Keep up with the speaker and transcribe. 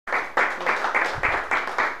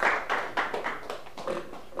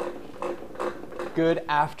Good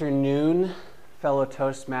afternoon, fellow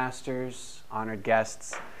Toastmasters, honored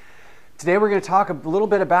guests. Today we're going to talk a little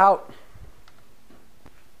bit about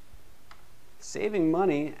saving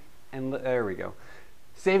money and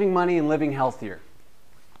saving money and living healthier.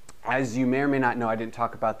 As you may or may not know, I didn't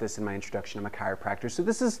talk about this in my introduction. I'm a chiropractor, so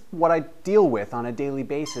this is what I deal with on a daily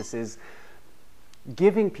basis, is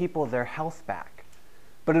giving people their health back.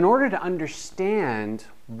 But in order to understand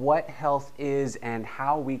what health is and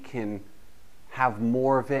how we can have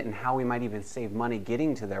more of it and how we might even save money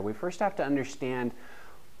getting to there, we first have to understand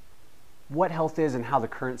what health is and how the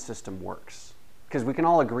current system works. Because we can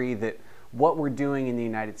all agree that what we're doing in the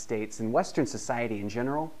United States and Western society in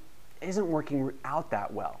general isn't working out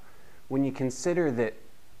that well. When you consider that,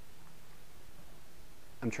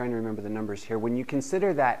 I'm trying to remember the numbers here, when you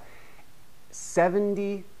consider that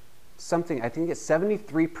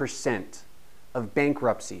 73% of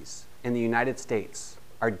bankruptcies in the United States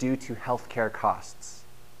are due to healthcare costs.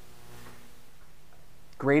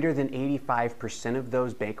 Greater than 85% of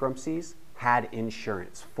those bankruptcies had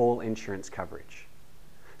insurance, full insurance coverage.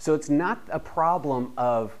 So it's not a problem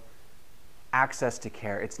of access to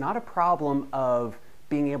care. It's not a problem of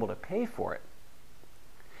being able to pay for it.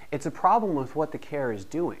 It's a problem with what the care is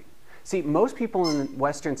doing. See, most people in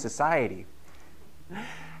Western society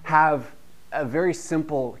have a very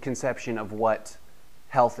simple conception of what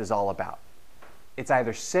health is all about. It's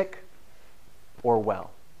either sick or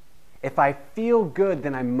well. If I feel good,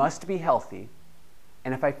 then I must be healthy.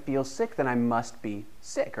 And if I feel sick, then I must be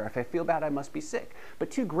sick. Or if I feel bad, I must be sick.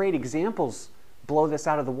 But two great examples blow this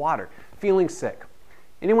out of the water. Feeling sick.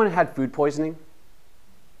 Anyone had food poisoning?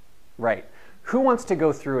 Right. Who wants to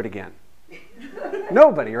go through it again?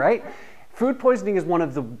 Nobody, right? Food poisoning is one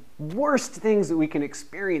of the worst things that we can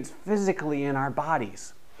experience physically in our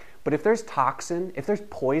bodies. But if there's toxin, if there's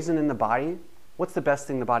poison in the body, what's the best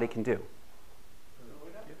thing the body can do?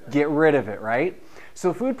 Get rid of it, right?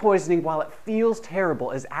 So food poisoning, while it feels terrible,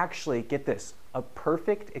 is actually, get this, a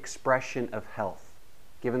perfect expression of health,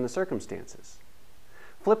 given the circumstances.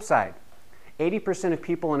 Flip side, 80% of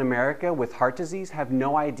people in America with heart disease have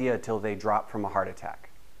no idea till they drop from a heart attack.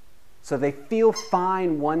 So they feel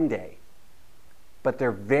fine one day, but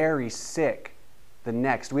they're very sick the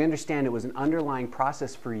next. We understand it was an underlying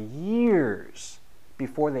process for years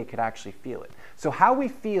before they could actually feel it. So how we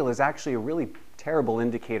feel is actually a really terrible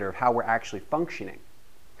indicator of how we're actually functioning.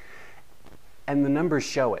 And the numbers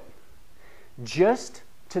show it. Just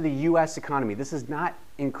to the US economy, this is not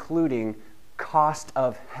including cost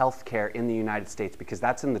of healthcare in the United States, because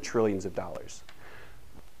that's in the trillions of dollars.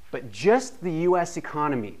 But just the US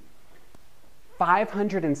economy,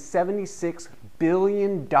 $576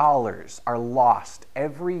 billion are lost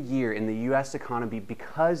every year in the US economy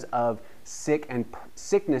because of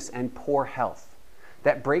sickness and poor health.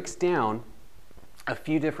 That breaks down a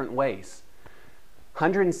few different ways.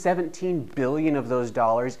 117 billion of those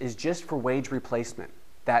dollars is just for wage replacement.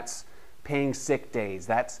 That's paying sick days.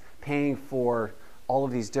 That's paying for all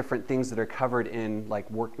of these different things that are covered in like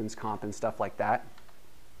workman's comp and stuff like that.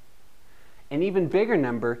 An even bigger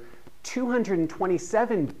number,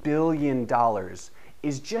 $227 billion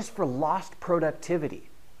is just for lost productivity,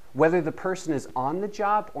 whether the person is on the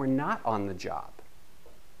job or not on the job.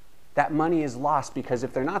 That money is lost because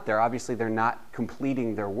if they're not there, obviously they're not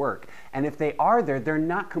completing their work. And if they are there, they're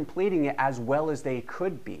not completing it as well as they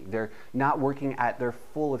could be. They're not working at their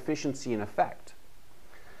full efficiency and effect.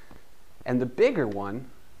 And the bigger one,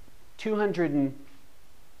 it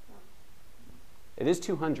is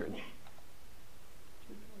 200.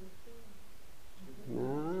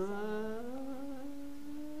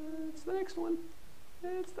 It's the next one.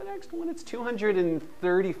 It's the next one. It's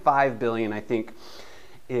 235 billion, I think.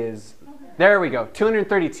 There we go,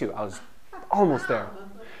 232. I was almost there.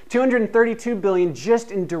 232 billion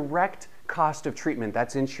just in direct cost of treatment.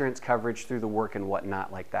 That's insurance coverage through the work and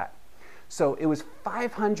whatnot like that. So it was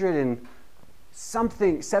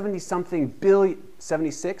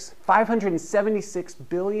 576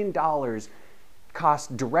 billion dollars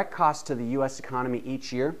direct cost to the US economy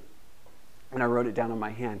each year. And I wrote it down on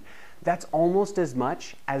my hand. That's almost as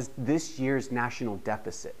much as this year's national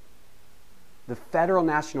deficit. The federal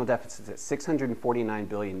national deficit is at $649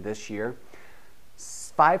 billion this year,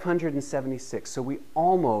 576. So we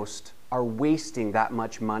almost are wasting that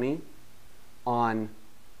much money on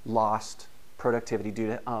lost productivity due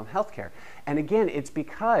to healthcare. And again, it's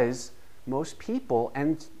because most people,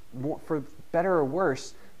 and for better or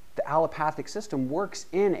worse, the allopathic system works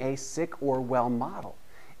in a sick or well model.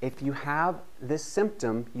 If you have this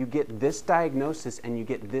symptom, you get this diagnosis and you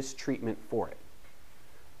get this treatment for it.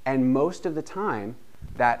 And most of the time,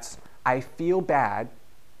 that's I feel bad,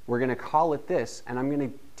 We're going to call it this, and I'm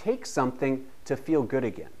going to take something to feel good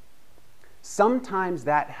again. Sometimes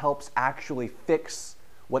that helps actually fix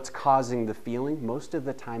what's causing the feeling. Most of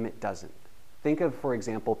the time it doesn't. Think of, for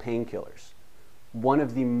example, painkillers. One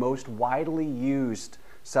of the most widely used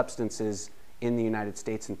substances in the United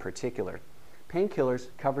States in particular. Painkillers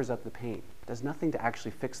covers up the pain. It does nothing to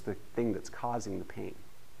actually fix the thing that's causing the pain.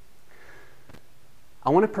 I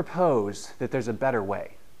want to propose that there's a better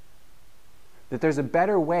way. That there's a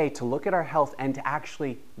better way to look at our health and to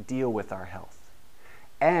actually deal with our health.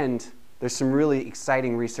 And there's some really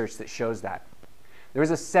exciting research that shows that. There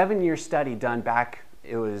was a 7-year study done back,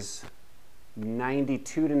 it was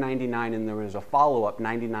 92 to 99, and there was a follow-up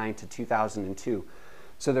 99 to 2002.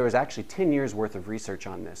 So there was actually 10 years worth of research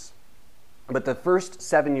on this. But the first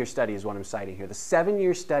 7-year study is what I'm citing here. The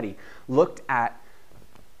 7-year study looked at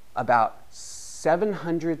about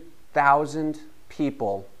 700,000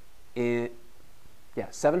 people in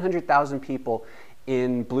 700,000 people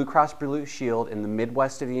in Blue Cross Blue Shield in the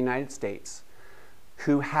Midwest of the United States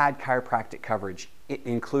who had chiropractic coverage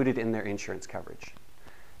included in their insurance coverage.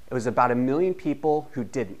 It was about 1 million people who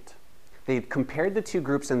didn't. They compared the two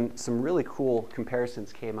groups and some really cool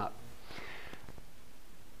comparisons came up.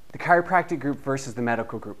 The chiropractic group versus the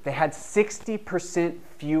medical group. They had 60%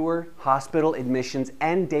 fewer hospital admissions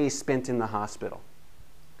and days spent in the hospital.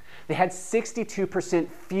 They had 62%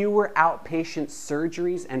 fewer outpatient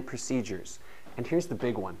surgeries and procedures. And here's the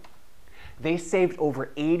big one. They saved over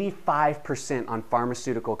 85% on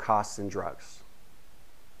pharmaceutical costs and drugs.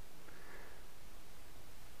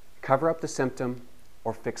 Cover up the symptom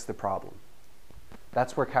or fix the problem.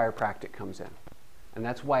 That's where chiropractic comes in. And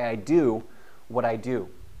that's why I do what I do.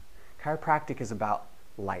 Chiropractic is about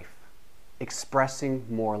life, expressing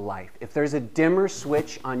more life. If there's a dimmer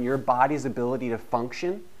switch on your body's ability to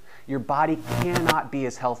function, your body cannot be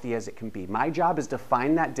as healthy as it can be. My job is to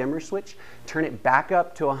find that dimmer switch, turn it back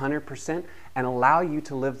up to 100%, and allow you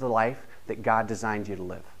to live the life that God designed you to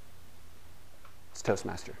live. It's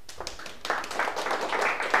Toastmaster.